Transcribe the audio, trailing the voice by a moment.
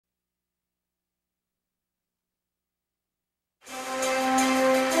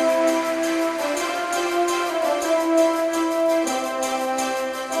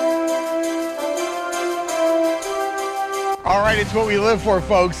right, it's what we live for,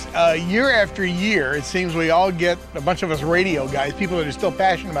 folks. Year after year, it seems we all get, a bunch of us radio guys, people that are still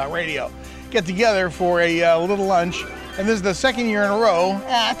passionate about radio, get together for a little lunch. And this is the second year in a row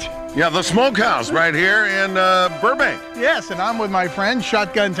at... Yeah, the Smokehouse right here in Burbank. Yes, and I'm with my friend,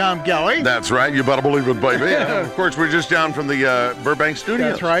 Shotgun Tom Kelly. That's right. You better believe it, baby. And of course, we're just down from the Burbank studio.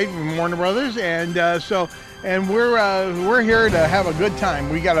 That's right, from Warner Brothers. And we're here to have a good time.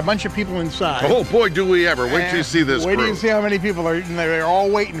 We got a bunch of people inside. Oh, boy, do we ever. Wait till you see this Wait till crew. you see how many people are, and they're all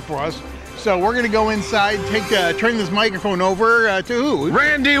waiting for us. So we're going to go inside, turn this microphone over to who?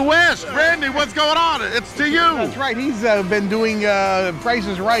 Randy West. Randy, what's going on? It's to you. That's right. He's been doing Price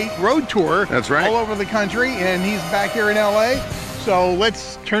is Right road tour. That's right. All over the country, and he's back here in L.A. So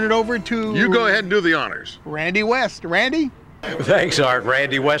let's turn it over to... You go ahead and do the honors. Randy West. Randy? Thanks, Art.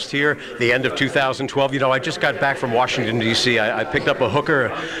 Randy West here, the end of 2012. You know, I just got back from Washington, D.C. I picked up a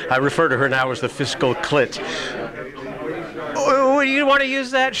hooker. I refer to her now as the fiscal clit. Oh, you want to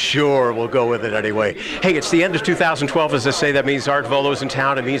use that? Sure, we'll go with it anyway. Hey, it's the end of 2012, as I say. That means Art Vuolo's in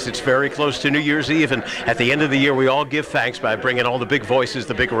town. It means it's very close to New Year's Eve. And at the end of the year, we all give thanks by bringing all the big voices,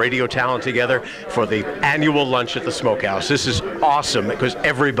 the big radio talent together for the annual lunch at the Smokehouse. This is awesome because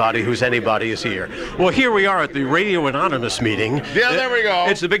everybody who's anybody is here. Well, here we are at the Radio Anonymous meeting. Yeah, there we go.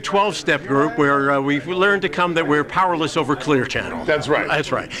 It's a big 12-step group where we've learned to come that we're powerless over Clear Channel. That's right.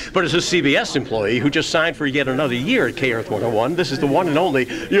 That's right. But as a CBS employee who just signed for yet another year at KR 101, this is the one and only,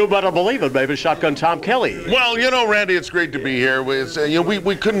 you better believe it, baby, Shotgun Tom Kelly. Well, you know, Randy, it's great to be here.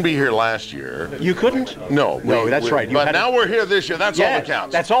 We couldn't be here last year. You couldn't? No, that's right. But now we're here this year. That's all that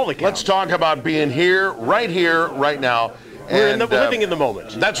counts. That's all that counts. Let's talk about being here, right now. We're living in the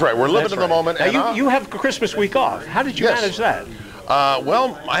moment. That's right. We're living in the moment. Now, you have Christmas week off. How did you manage that?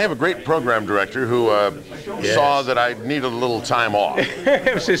 Well, I have a great program director who saw that I needed a little time off.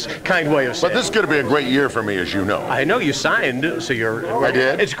 It was his kind way of saying. But this is going to be a great year for me, as you know. I know you signed, so you're... I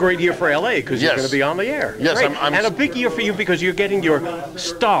did. It's a great year for LA because you're going to be on the air. Yes, I'm and a big year for you because you're getting your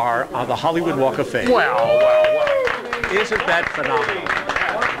star on the Hollywood Walk of Fame. Wow. Isn't that phenomenal?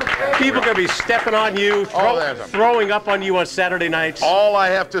 People are going to be stepping on you, throwing up on you on Saturday nights. All I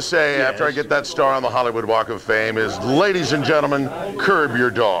have to say after I get that star on the Hollywood Walk of Fame is, ladies and gentlemen, curb your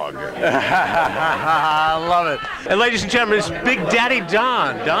dog. I love it. And ladies and gentlemen, it's Big Daddy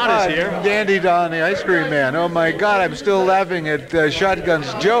Don. Don is here. Dandy Don, the ice cream man. Oh my God, I'm still laughing at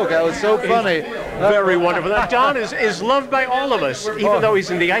Shotgun's joke. That was so funny. Very wonderful. Now, Don is loved by all of us, even though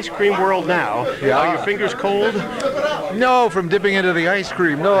he's in the ice cream world now. Yeah. Are your fingers cold? No, from dipping into the ice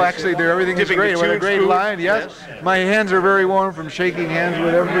cream. No, actually, everything is great. What a great line. Yes. My hands are very warm from shaking hands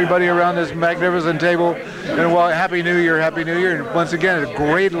with everybody around this magnificent table. And well, Happy New Year, Happy New Year. And once again, a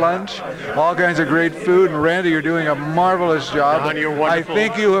great lunch, all kinds of great food. And Randy, you're doing a marvelous job. Don, you're wonderful. I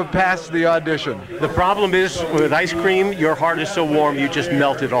think you have passed the audition. The problem is, with ice cream, your heart is so warm, you just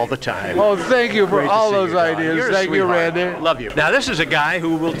melt it all the time. Oh, thank you for all those ideas. Thank you, Randy. Love you. Now, this is a guy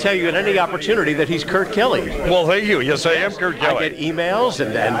who will tell you at any opportunity that he's Kurt Kelly. Well, thank you. Yes, I am Kurt Kelly. I get emails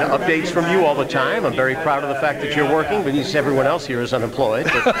and updates from you all the time. I'm very proud of the fact that you're working, but everyone else here is unemployed.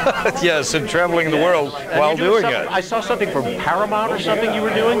 Yes, and traveling the world while doing it. I saw something from Paramount or something you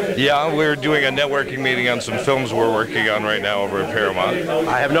were doing? Yeah, we're doing a networking meeting on some films we're working on right now over at Paramount.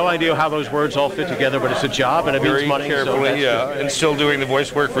 I have no idea how those words all fit together, but it's a job and it means money. Very carefully, and still doing the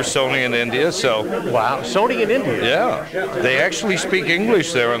voice work for Sony in India, so... Wow, Sony in India? Yeah. They actually speak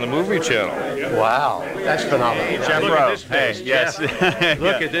English there on the movie channel. Wow, that's phenomenal. Look at this face. Hey, yes.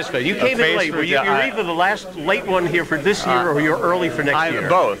 Look at this face. You came in late. You're either the last late one here for this year or you're early for next year.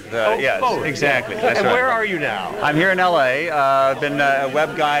 Both. Yes, both. exactly. That's and where are you now? I'm here in LA. I've been a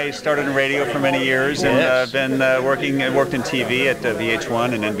web guy, started in radio for many years, and been worked in TV at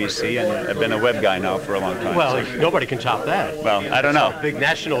VH1 and NBC, and I've been a web guy now for a long time. Well, nobody can top that. Well, I don't know. Big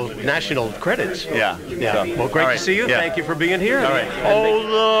national credits. Yeah. So, well, great to see you. Yeah. Thank you for being here. All right. Oh,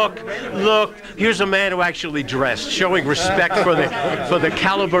 look. Here's a man who actually dressed, showing respect for the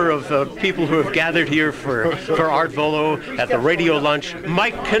caliber of people who have gathered here for Art Vuolo at the radio lunch.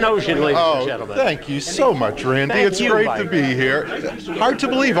 Mike Kanosian, ladies and gentlemen. Thank you so much, Randy. It's great to be here. Hard to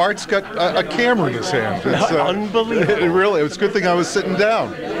believe Art's got a camera in his hand. It's, unbelievable. Really, it's a good thing I was sitting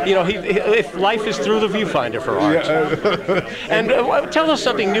down. You know, if life is through the viewfinder for Art. Yeah. And tell us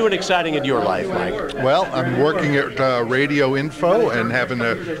something new and exciting in your life, Mike. Well, I'm working at Radio Info and having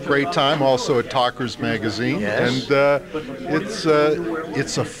a great time, also at Talkers Magazine. Yes. And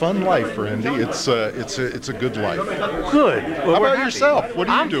it's a fun life, Randy. It's a good life. Good. Well, how about yourself? What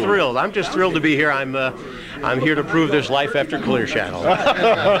are you doing? I'm thrilled. I'm just thrilled to be here. I'm here to prove there's life after Clear Channel.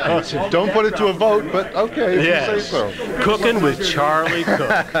 Don't put it to a vote, but okay, if you say so. Cooking with Charlie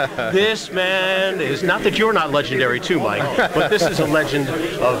Cook. This man is, not that you're not legendary too, Mike, but this is a legend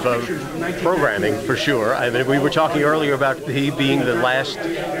of programming for sure. I mean, we were talking earlier about he being the last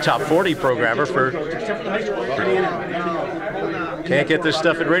top 40 programmer for... Can't get this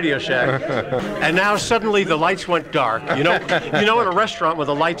stuff at Radio Shack. And now suddenly the lights went dark. You know, in a restaurant where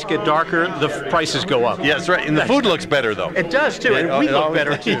the lights get darker, the prices go up. Yeah, that's right. And the food looks better, though. It does, too. And we look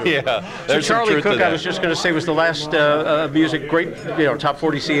better, too. Yeah. So Charlie Cook, I was just going to say, was the last music great, top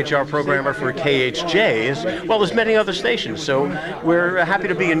 40 CHR programmer for KHJ, as well as many other stations. So we're happy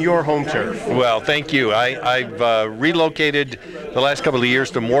to be in your home turf. Well, thank you. I've relocated the last couple of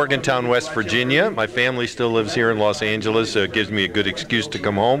years to Morgantown, West Virginia. My family still lives here in Los Angeles, so it gives me a good excuse to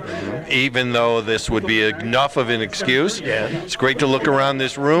come home, even though this would be enough of an excuse. Yeah. It's great to look around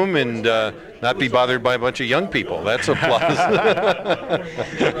this room and not be bothered by a bunch of young people. That's a plus.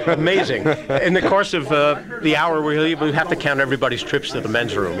 Amazing. In the course of the hour, we have to count everybody's trips to the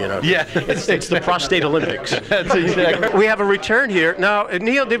men's room, Yeah. It's the prostate Olympics. That's exactly. We have a return here. Now,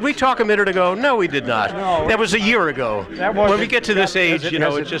 Neil, did we talk a minute ago? No, we did not. No. That was a year ago. When we get to this age,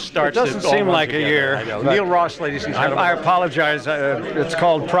 it just starts. It doesn't seem like a year. I know. Neil Ross, ladies and gentlemen. I apologize. It's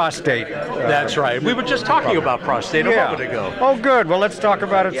called prostate. That's right. We were just talking about prostate a moment ago. Oh, good. Well, let's talk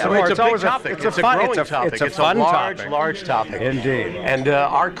about it some more. It's a big topic. It's a growing topic. It's a fun topic. Large topic. Indeed. And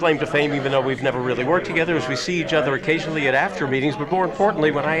our claim to fame, even though we've never really worked together, is we see each other occasionally at after meetings, but more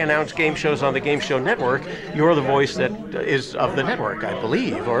importantly, when I announce game shows on the Game Show Network, you're the voice that is of the network, I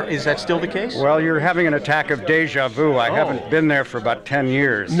believe. Or is that still the case? Well, you're having an attack of deja vu. I haven't been there for about 10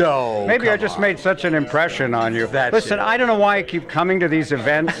 years. No. Maybe I just made such an impression on you. Listen, I don't know why I keep coming to these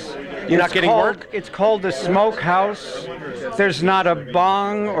events. You're not getting work? It's called the Smokehouse. There's not a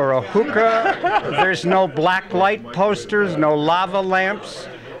bong or a hookah. There's no black light posters, no lava lamps.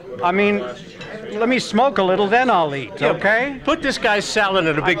 I mean, let me smoke a little, then I'll eat, okay? Put this guy's salad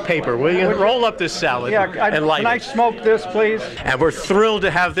in a big paper, will you? Roll up this salad and light Can I smoke this, please? And we're thrilled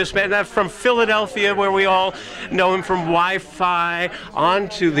to have this man from Philadelphia, where we all know him from Wi-Fi, on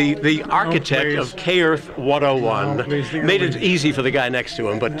to the architect of K-Earth 101. Made it easy for the guy next to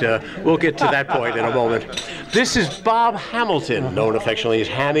him, but we'll get to that point in a moment. This is Bob Hamilton, known affectionately as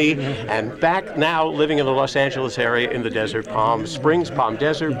Hammy, and back now living in the Los Angeles area in the desert, Palm Springs, Palm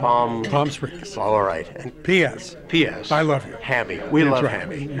Desert, Palm Springs. All right. And P.S. P.S. I love you. Hammy. We love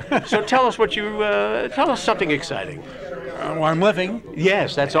Hammy. So tell us tell us something exciting. Well, I'm living.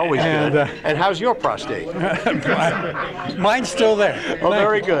 Yes, that's always good. And how's your prostate? Mine's still there. Oh,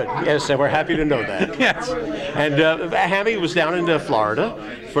 very good. Yes, and we're happy to know that. Yes. And Hammy was down in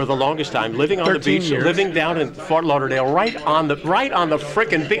Florida for the longest time, living on the beach, living down in Fort Lauderdale, right on the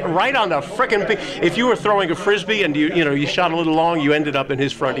frickin' beach. If you were throwing a frisbee and you shot a little long, you ended up in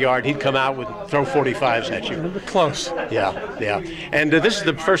his front yard. He'd come out with throw 45s at you. Close. Yeah. And this is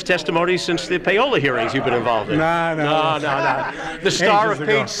the first testimony since the payola hearings you've been involved in. No. The star of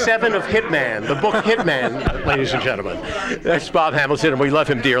page 7 of Hitman, the book Hitman, ladies and gentlemen. That's Bob Hamilton, and we love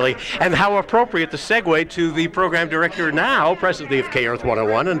him dearly. And how appropriate the segue to the program director now, presently of K-Earth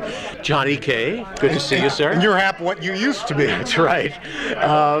 101, and Johnny K. Good to see you, sir. And you're half what you used to be. That's right.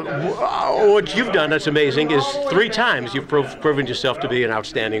 What you've done that's amazing is 3 times you've proven yourself to be an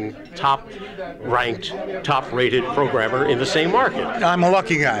outstanding, top-ranked, top-rated programmer in the same market. I'm a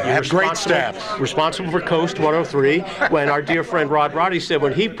lucky guy. I have great staff. Responsible for Coast 103. When our dear friend Rod Roddy said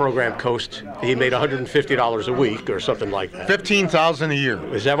when he programmed Coast, he made $150 a week or something like that. $15,000 a year.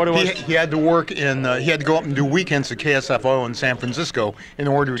 Is that what it was? He had to work in. He had to go up and do weekends at KSFO in San Francisco in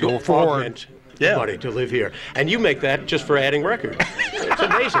order to afford. Money to live here. And you make that just for adding records. It's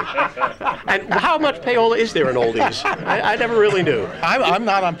amazing. And how much payola is there in oldies? I never really knew. I'm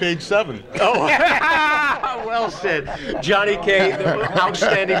not on page 7. Oh, well said. Johnny K., the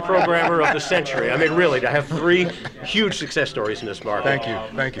outstanding programmer of the century. I mean, really, to have 3 huge success stories in this market.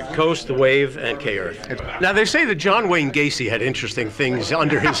 Thank you. Coast, The Wave, and K-Earth. Now, they say that John Wayne Gacy had interesting things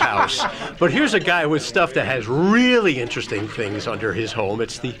under his house. But here's a guy with stuff that has really interesting things under his home.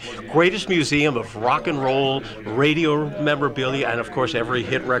 It's the greatest museum of rock and roll radio memorabilia, and of course every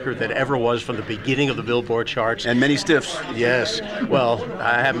hit record that ever was from the beginning of the Billboard charts. And many stiffs. Yes. Well,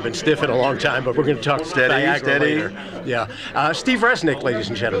 I haven't been stiff in a long time, but we're going to talk Viagra later. Yeah. Steve Resnick, ladies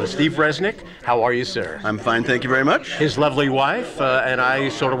and gentlemen. Steve Resnick, how are you, sir? I'm fine, thank you very much. much. His lovely wife and I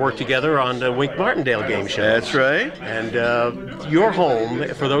sort of worked together on the Wink Martindale game show. That's right. And your home,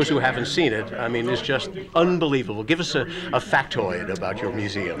 for those who haven't seen it, I mean, is just unbelievable. Give us a factoid about your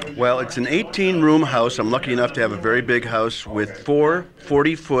museum. Well, it's an 18-room house. I'm lucky enough to have a very big house with 4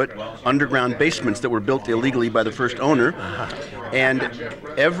 40-foot underground basements that were built illegally by the first owner. And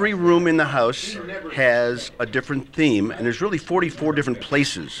every room in the house has a different theme, and there's really 44 different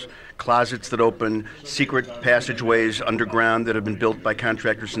places. Closets that open, secret passageways underground that have been built by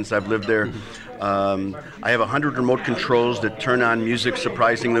contractors since I've lived there. I have 100 remote controls that turn on music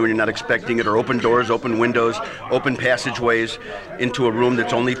surprisingly when you're not expecting it, or open doors, open windows, open passageways into a room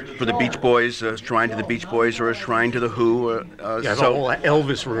that's only for the Beach Boys, a shrine to the Beach Boys, or a shrine to the Who. The whole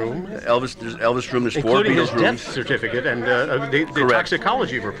Elvis room. There's Elvis room. There's 4 including Beatles his rooms. death certificate and the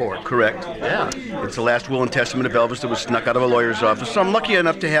toxicology report. Correct. Yeah. It's the last will and testament of Elvis that was snuck out of a lawyer's office. So I'm lucky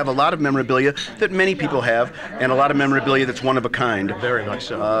enough to have a lot of memorabilia that many people have, and a lot of memorabilia that's one of a kind. Very much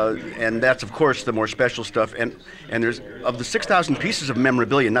so. And that's, of course, the more special stuff. And there's, of the 6,000 pieces of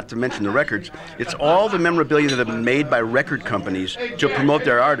memorabilia, not to mention the records, it's all the memorabilia that have been made by record companies to promote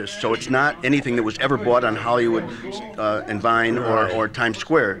their artists. So it's not anything that was ever bought on Hollywood and Vine or Times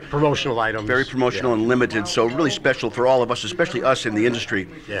Square. Promotional items. Very promotional and limited, so really special for all of us, especially us in the industry.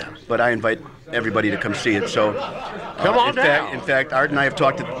 Yeah. But I invite everybody to come see it. So, come on down. In fact, Art and I have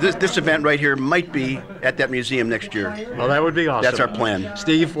talked. This event right here might be at that museum next year. Well, that would be awesome. That's our plan.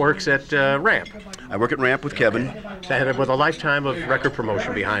 Steve works at Ramp. I work at Ramp with Kevin. And with a lifetime of record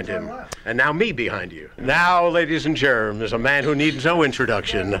promotion behind him. And now me behind you. Now, ladies and germs, a man who needs no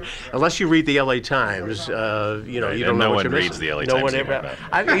introduction. Unless you read the LA Times, you don't know no what one you're reads missing. the LA No Times one anymore, ever.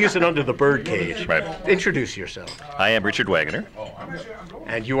 right. I use it under the birdcage. Right. Introduce yourself. I am Richard Wagoner.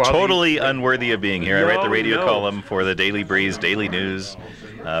 And you are totally unworthy of being here. I write the radio No. column for the Daily Breeze, Daily News,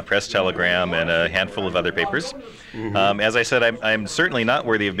 Press Telegram, and a handful of other papers. As I said, I'm certainly not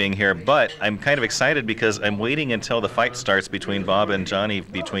worthy of being here, but I'm kind of excited because I'm waiting until the fight starts between Bob and Johnny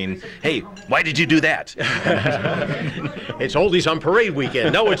hey, why did you do that? It's Oldies on Parade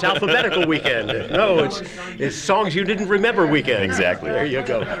weekend. No, it's Alphabetical weekend. No, it's Songs You Didn't Remember weekend. Exactly. There you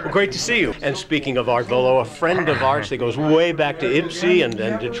go. Well, great to see you. And speaking of Art Vuolo, a friend of ours that goes way back to Ipsy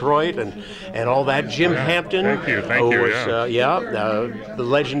and Detroit and all that, Jim Hampton. Thank you,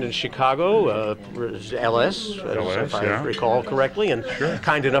 the legend in Chicago, LS, if I recall correctly, and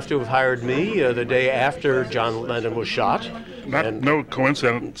kind enough to have hired me the day after John Lennon was shot. No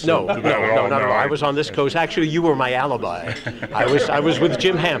coincidence. No, not at all. I was on this coast. Actually, you were my alibi. I was with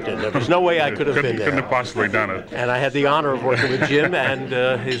Jim Hampton. There was no way I could have been there. Couldn't have possibly done it. And I had the honor of working with Jim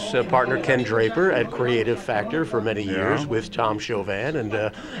and his partner Ken Draper at Creative Factor for many years with Tom Chauvin, and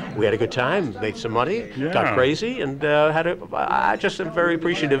we had a good time, made some money, got crazy, and I just am very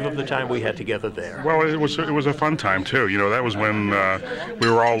appreciative of the time we had together there. Well, it was a fun time too. That was when we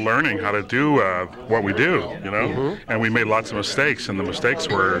were all learning how to do what we do. And we made lots of mistakes, and the mistakes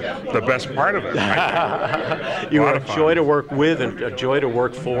were the best part of it. You were a joy to work with and a joy to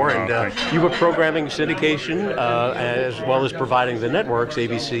work for, and you were programming syndication as well as providing the networks,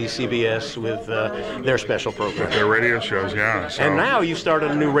 ABC, CBS, with their special programs. Their radio shows, yeah. So. And now you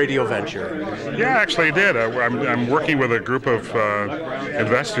started a new radio venture. Yeah, actually I did. I'm working with a group of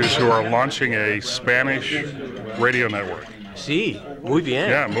investors who are launching a Spanish radio network. Sí, muy bien.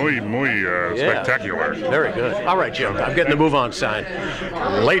 Yeah, muy spectacular. Very good. All right, Jim, I'm getting the move on sign.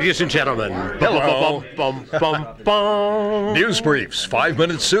 Ladies and gentlemen, hello. News briefs, 5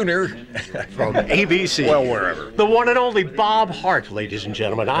 minutes sooner. From ABC. Well, wherever. The one and only Bob Hart, ladies and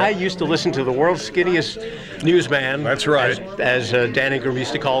gentlemen. I used to listen to the world's skinniest newsman. That's right. As Dan Ingram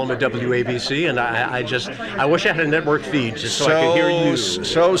used to call him at WABC, and I wish I had a network feed just so I could hear you.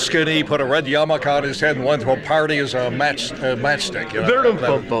 So skinny, he put a red yarmulke on his head and went to a party as a matchstick.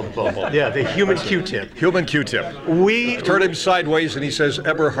 Yeah, the human Q-tip. Human Q-tip. We turned him sideways and he says,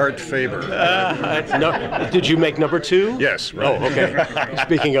 Eberhard Faber. No, did you make number 2? Yes. Right. Oh, okay.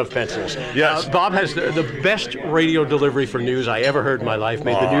 Speaking of pencils. Yes. Bob has the best radio delivery for news I ever heard in my life.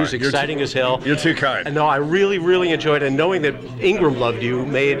 Made the news exciting as hell. You're too kind. And no, I really, really enjoyed it. And knowing that Ingram loved you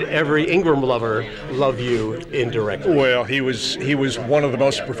made every Ingram lover love you indirectly. Well, he was one of the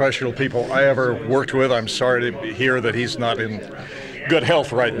most professional people I ever worked with. I'm sorry to hear that he's not in good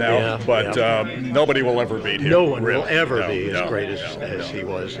health right now, Yeah, but nobody will ever beat him. No one really. will ever be as great as he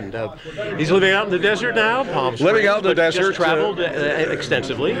was. And he's living out in the desert now, Palm Springs. Living out in the but desert. Just traveled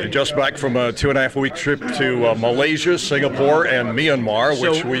extensively. Just back from a 2.5-week trip to Malaysia, Singapore, and Myanmar,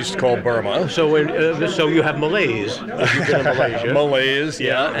 which we used to call Burma. So you have Malays. You've been in Malaysia. Malays,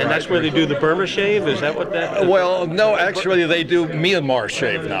 yeah. And that's where they do the Burma shave? Is that what that... Well, no, actually they do Myanmar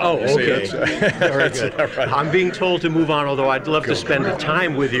shave now. Oh, okay. Very That's good. right. I'm being told to move on, although I'd love to spend the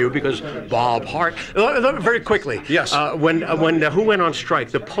time with you because Bob Hart... Very quickly. Yes. When who went on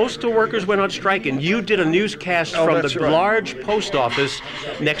strike? The postal workers went on strike, and you did a newscast from the large post office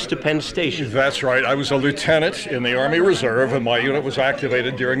next to Penn Station. That's right. I was a lieutenant in the Army Reserve, and my unit was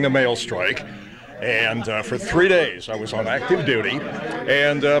activated during the mail strike. And for 3 days, I was on active duty.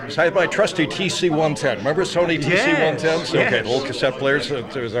 And I had my trusty TC-110. Remember Sony TC-110s? Okay, the little cassette players.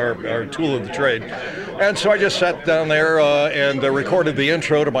 It was our tool of the trade. And so I just sat down there and recorded the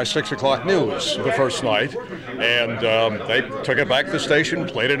intro to my 6 o'clock news the first night. And they took it back to the station,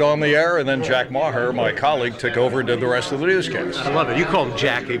 played it on the air, and then Jack Maher, my colleague, took over and did the rest of the newscast. I love it. You called him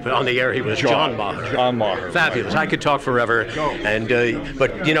Jackie, but on the air he was John Maher. John Maher. Fabulous. I could talk forever. And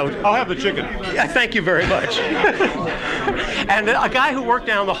but you know, I'll have the chicken. Thank you very much. And a guy who worked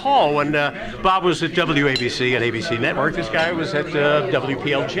down the hall when Bob was at WABC and ABC Network. This guy was at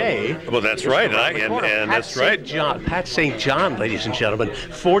WPLJ. Well, that's right. And that's right. Pat St. John, ladies and gentlemen.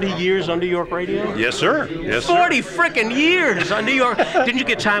 40 years on New York radio? Yes, sir. Yes, sir. 40 frickin' years on New York. Didn't you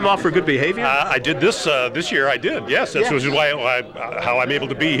get time off for good behavior? I did this year. I did. Yes, that's how I'm able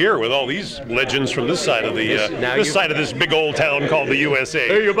to be here with all these legends from this side of the side of this big old town called the USA.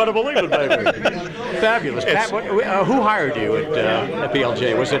 Hey, you better believe it, baby. Fabulous. Pat, who hired you at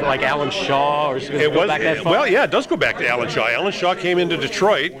PLJ? Was it like Alan Shaw, or it was back that far? Well, yeah, it does go back to Alan Shaw. Alan Shaw came into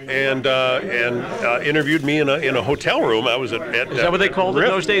Detroit and interviewed me in a hotel room. I was at is that what they called it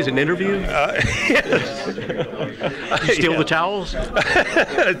those days? An interview? Yes. Did you steal the towels?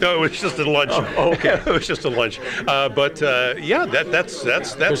 No, it was just a lunch. Oh, okay. It was just a lunch. Yeah,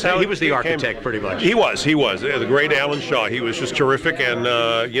 that's how he was the architect, pretty much. He was the great Alan Shaw. He was just terrific, and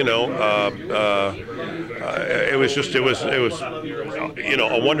it was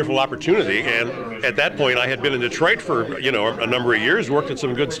a wonderful opportunity. And at that point, I had been in Detroit for a number of years, worked at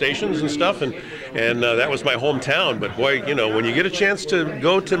some good stations and stuff, and that was my hometown. But boy, when you get a chance to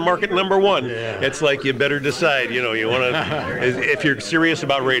go to market number one, it's like you better decide. You want to, if you're serious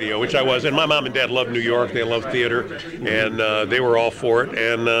about radio, which I was. And my mom and dad loved New York. They loved theater, and they were all for it.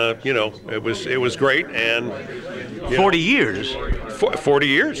 And it was great. And 40 years. 40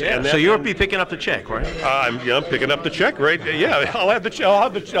 years. Yeah. And so you'll be picking up the check, right? I'm picking up the check, right? Yeah, I'll have the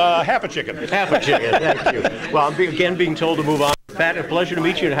half a chicken. Half a chicken. Thank you. Well, I'm again being told to move on. Pat, a pleasure to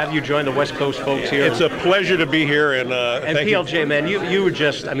meet you and have you join the West Coast folks here. It's a pleasure to be here, and thank PLJ, you. man, you were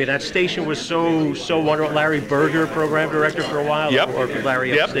just, that station was so wonderful. Larry Berger, program director for a while. Yep. Or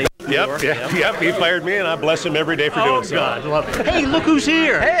Larry upstate. Yep. He fired me, and I bless him every day for doing so. Oh, God, love it. Hey, look who's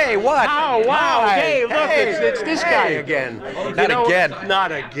here. Hey, what? Oh, wow. Hi. Hey, look, it's this guy again.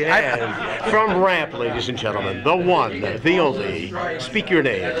 Not again. From Ramp, ladies and gentlemen, the one, the only. Speak your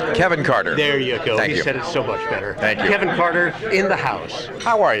name. Kevin Carter. There you go. Thank he you. said it so much better. Thank you. Kevin Carter in the house.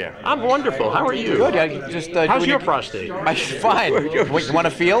 How are you? I'm wonderful. How are you? Good. I just. How's your prostate? Fine. You want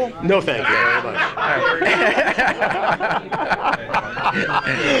to feel? No, thank you very much.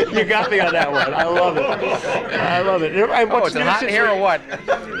 You got me on that one. I love it. Is it hot in here or what?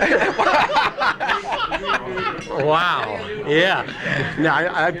 Wow. Yeah. Now,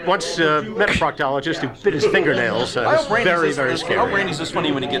 I once met a proctologist who bit his fingernails. It's very, very scary. How Randy's this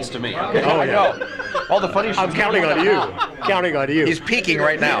funny when he gets to me. Oh, I know. All the funny shit. I'm counting on you. Counting on you. He's peaking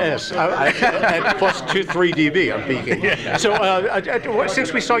right now. Yes. At plus 3 dB, I'm peaking. Yeah. So,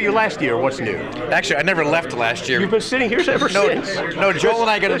 since we saw you last year, what's new? Actually, I never left last year. You've been sitting here ever since. No, Joel and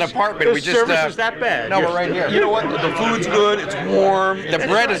I got an apartment. The service is that bad. No, we're right here. You know what? The food's good. It's warm. The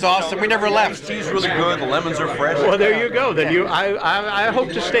bread is awesome. We never left. The tea's really good. The lemons are fresh. Well, there you go. Then I hope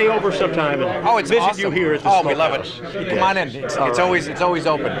to stay over sometime and visit awesome. you here at the we love it. Come on in. It's always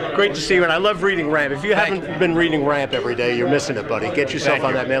open. Great to see you, and I love reading Ramp. If you haven't been reading Ramp every day, you're missing it, buddy. Get yourself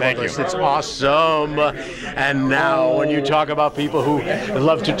on that mailing list. It's awesome. And now, when you talk about people who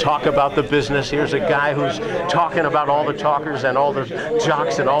love to talk about the business, here's a guy who's talking about all the talkers and all the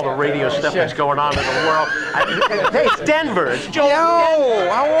jocks and all the radio stuff that's going on in the world. Hey, it's Denver. It's Joel. Yo,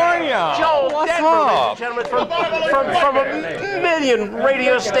 how are you? Joel What's Denver, up? ladies and gentlemen, from a million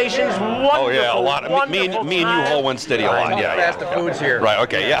radio stations. Wonderful, oh yeah, a lot. Me and you all went steady a lot. Yeah. Fast the food's here. Right.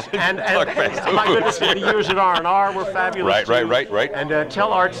 Okay. Yeah. And Fast my goodness, the years at R&R were fabulous. Right. And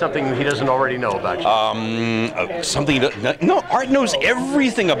tell Art something he doesn't already know about you. Something. No, Art knows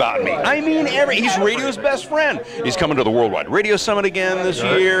everything about me. I mean, he's radio's best friend. He's coming to the Worldwide Radio Summit again this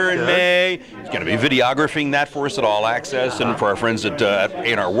year in May. He's going to be videographing that for us at All Access and for our friends at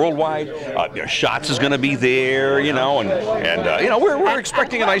A&R Worldwide. Shots is going to be there, and we're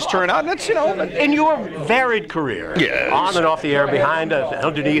expecting a nice turnout. That's in your varied career, on and off the air, behind,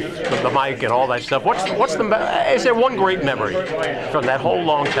 underneath the mic, and all that stuff. Is there one great memory from that whole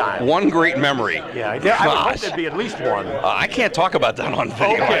long time? One great memory. Yeah, I would hope there'd be at least one. I can't talk about that on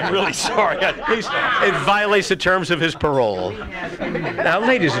video. Okay. I'm really sorry. It violates the terms of his parole. Now,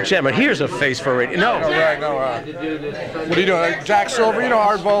 ladies and gentlemen, here's a face for radio. No. What are you doing? Jack Silver,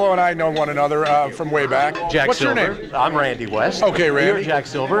 Art Vuolo and I know one another from way back. What's Silver. your name? I'm Randy West. Okay, Randy. You're Jack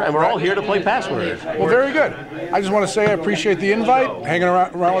Silver, and we're all here to play Password. Well, very good. I just want to say I appreciate the invite, hanging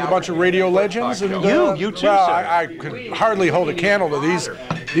around with a bunch of radio legends. And you too, well, sir. I could hardly hold a candle to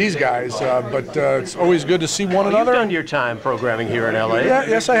these guys, but it's always good to see one another. You've done your time programming here in L.A. Yeah,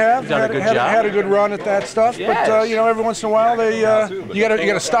 yes, I have. You've done a good job. Had a good run at that stuff, Yes. but every once in a while you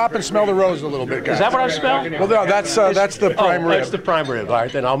gotta stop and smell the rose a little bit, guys. Is that what I smell? Well, no, that's the prime rib. That's the prime rib. All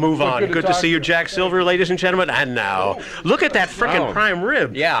right, then I'll move on. Good to see you, Jack Silver, ladies and gentlemen. And now, look at that frickin' prime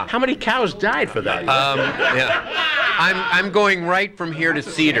rib. Yeah. How many cows died for that? I'm going right from here to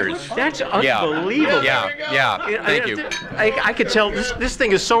Cedars. That's unbelievable. Yeah. Thank you. I could tell this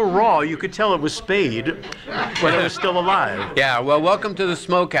thing is so raw. You could tell it was spayed when it was still alive. Yeah. Well, welcome to the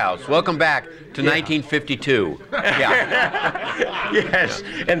smokehouse. Welcome back to 1952. Yeah. Yes,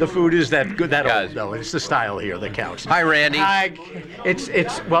 and the food is that good. That old, though. It's the style here that counts. Hi, Randy.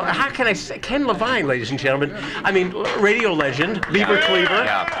 Well, how can I say? Ken Levine, ladies and gentlemen. I mean, radio legend, Beaver Cleaver.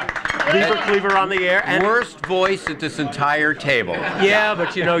 Yeah. Beaver Cleaver on the air. And worst voice at this entire table. Yeah,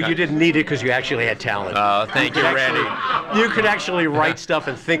 but you didn't need it because you actually had talent. Thank you, Randy. You could actually write stuff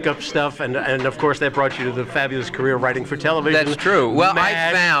and think up stuff, and of course that brought you to the fabulous career writing for television. That's true. Well,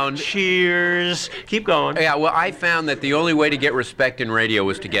 Mad, I found. Cheers. Keep going. Yeah. Well, I found that the only way to get respect in radio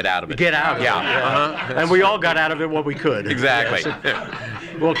was to get out of it. Get out of it. Yeah. And we all got out of it what we could. Exactly.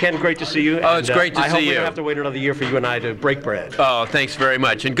 Yes. Well, Ken, great to see you. Oh, it's great to see you. I hope we don't have to wait another year for you and I to break bread. Oh, thanks very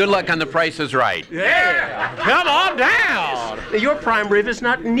much. And good luck on The Price is Right. Yeah. Come on down. Your prime rib is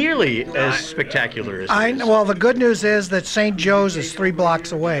not nearly as spectacular as Well, the good news is that St. Joe's is 3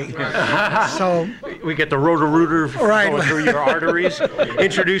 blocks away. So we get the Roto-Rooter going through your arteries.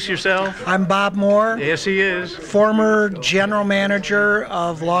 Introduce yourself. I'm Bob Moore. Yes, he is. Former general manager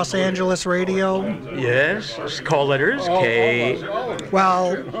of Los Angeles Radio. Yes. Call letters. K.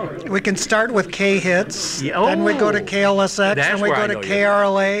 Well, we can start with K hits. Then we go to KLSX. Then we go to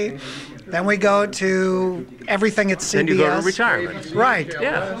KRLA. Then we go to everything at CBS. Then you go to retirement. Right.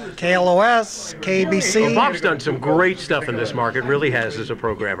 Yeah. KLOS, KBC. Well, Bob's done some great stuff in this market, really has as a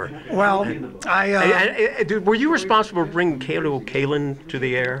programmer. Well, were you responsible for bringing Kalo Kalin to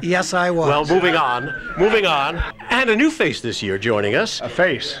the air? Yes, I was. Well, moving on. And a new face this year joining us. A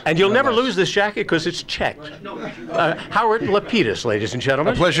face. And you'll never lose this jacket because it's checked. Howard Lapidus, ladies and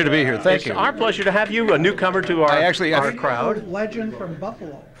gentlemen. A pleasure to be here. Thank it's you. Our pleasure to have you, a newcomer to our crowd. Legend from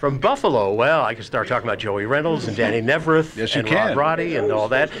Buffalo. From Buffalo. Well, I can start talking about Joey Reynolds and Danny Nevrath and Rob Roddy and all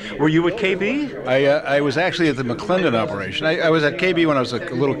that. Were you at KB? I was actually at the McClendon operation. I was at KB when I was a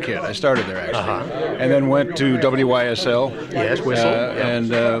little kid. I started there, actually. And then went to WYSL. Yes, Whistle.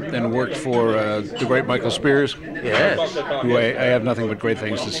 And worked for the great Michael Spears. Yes. Who I have nothing but great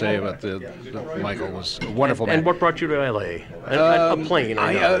things to say about. Michael was a wonderful man. And what brought you to L.A.? A plane,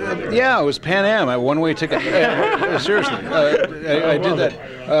 I know. Yeah, it was Pan Am. A one-way ticket. Seriously. I did that.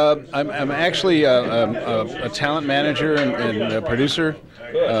 I'm actually a talent manager and a producer.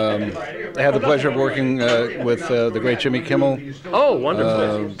 I had the pleasure of working with the great Jimmy Kimmel. Oh,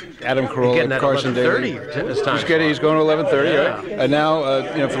 wonderful. Adam Carolla, Carson Daly. He's going to 11:30, right? And now,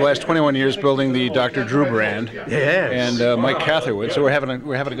 for the last 21 years, building the Dr. Drew brand. Yes. And Mike Catherwood. So we're having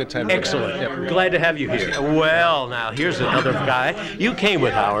a good time. Excellent. Yep. Glad to have you here. Well, now here's another guy. You came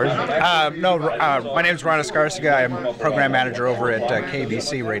with Howard. My name's Ron Escarcega. I'm program manager over at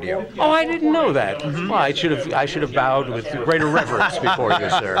KBC Radio. Oh, I didn't know that. Well, I should have bowed with greater reverence before you,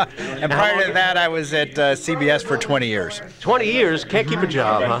 sir. And prior to that, I was at CBS for 20 years. 20 years? Can't keep a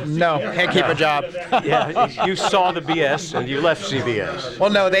job, huh? No, can't keep a job. Yeah, you saw the BS and you left CBS. Well,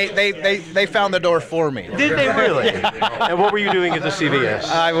 no, they found the door for me. Did they really? Yeah. And what were you doing at the CBS?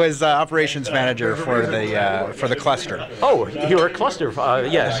 I was operations manager for the cluster. Oh, you're a cluster.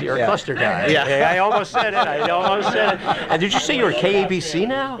 Yes, you're a cluster guy. Yeah. I almost said it. And did you say you're at KABC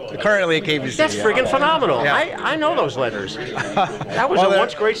now? Currently at KBC. That's friggin' phenomenal. Yeah. I know those letters. That was a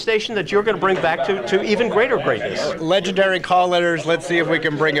once great station that that you're going to bring back to even greater greatness. Legendary call letters. Let's see if we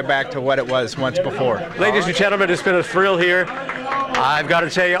can bring it back to what it was once before. Ladies and gentlemen, it's been a thrill here. I've got to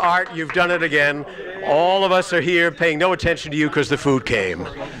tell you, Art, you've done it again. All of us are here paying no attention to you because the food came.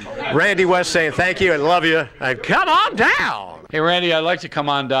 Randy West saying thank you and love you, and come on down. Hey, Randy, I'd like to come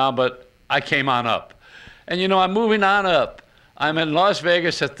on down, but I came on up. And you know, I'm moving on up. I'm in Las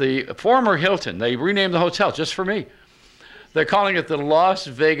Vegas at the former Hilton. They renamed the hotel just for me. They're calling it the Las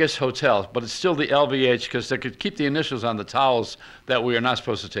Vegas Hotel, but it's still the LVH because they could keep the initials on the towels that we are not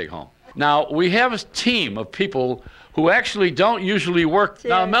supposed to take home. Now, we have a team of people who actually don't usually work. Yes.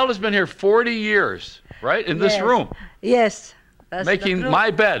 Now, Imelda's been here 40 years, right, in this room, Yes. That's making the truth. my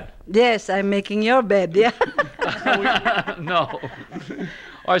bed. Yes, I'm making your bed, yeah. No.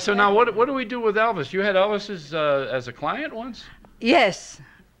 All right, so now what do we do with Elvis? You had Elvis as a client once? Yes.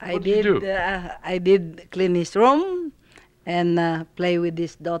 What did you do? I did clean his room and play with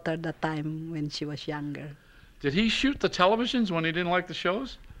his daughter that time when she was younger. Did he shoot the televisions when he didn't like the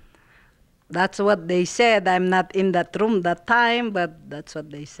shows? That's what they said. I'm not in that room that time, but that's what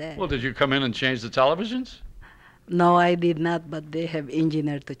they said. Well, did you come in and change the televisions? No, I did not, but they have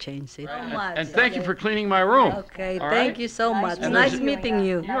engineer to change it. And thank you for cleaning my room. Okay, All thank right? you so much. And Nice there's- meeting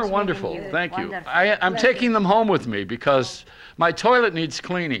you. You're wonderful. Thank you. Wonderful. I'm taking them home with me because my toilet needs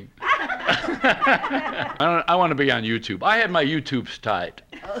cleaning. I want to be on YouTube. I had my YouTubes tied.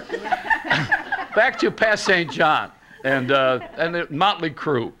 Back to Pat St. John and the Motley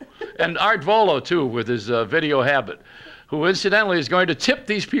Crue. And Art Vuolo, too, with his video habit, who incidentally is going to tip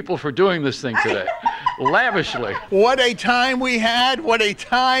these people for doing this thing today, lavishly. What a time we had! What a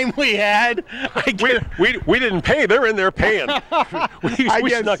time we had! We didn't pay. They're in there paying. we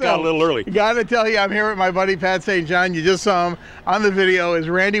snuck out a little early. Got to tell you, I'm here with my buddy Pat St. John. You just saw him on the video as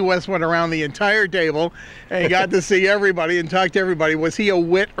Randy West went around the entire table and got to see everybody and talk to everybody. Was he a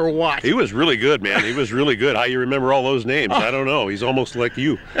wit or what? He was really good, man. He was really good. How you remember all those names? I don't know. He's almost like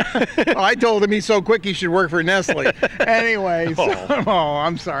you. I told him he's so quick he should work for Nestle. Anyways,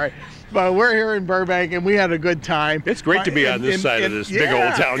 I'm sorry. But we're here in Burbank, and we had a good time. It's great to be on this side of this big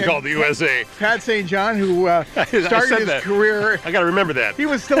old town called the USA. Pat St. John, who started his career. I got to remember that. He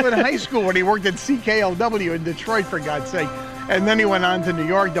was still in high school when he worked at CKLW in Detroit, for God's sake. And then he went on to New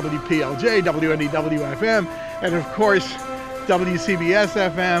York, WPLJ, WNEW-FM, and of course, WCBS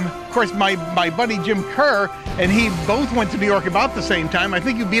FM. Of course, my buddy Jim Kerr and he both went to New York about the same time. I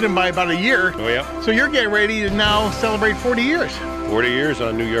think you beat him by about a year. Oh, yeah. So you're getting ready to now celebrate 40 years. 40 years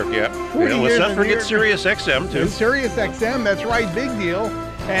on New York, yeah. 40 Let's years not on forget New York. Sirius XM, too. Sirius XM, that's right, big deal.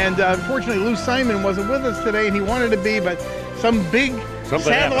 And unfortunately, Lou Simon wasn't with us today, and he wanted to be, but some big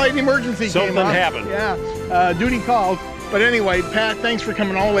satellite emergency came up. Something happened. Yeah, duty called. But anyway, Pat, thanks for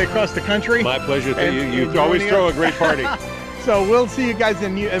coming all the way across the country. My pleasure to you. You always throw a great party. So we'll see you guys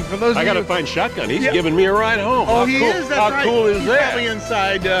in. And for those, I got to find Shotgun. He's giving me a ride home. Oh, How he cool, is. That's How right. cool is He's that? probably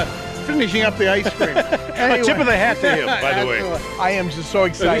inside finishing up the ice cream. A tip of the hat to him, by the way. I am just so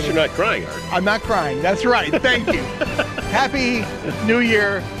excited. At least you're not crying, Art. I'm not crying. That's right. Thank you. Happy New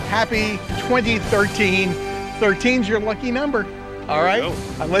Year. Happy 2013. 13's your lucky number. All right?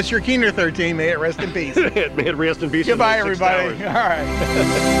 Unless you're Keener 13, may it rest in peace. May it rest in peace. Goodbye, in 6 everybody. hours. All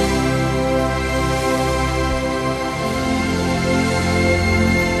right.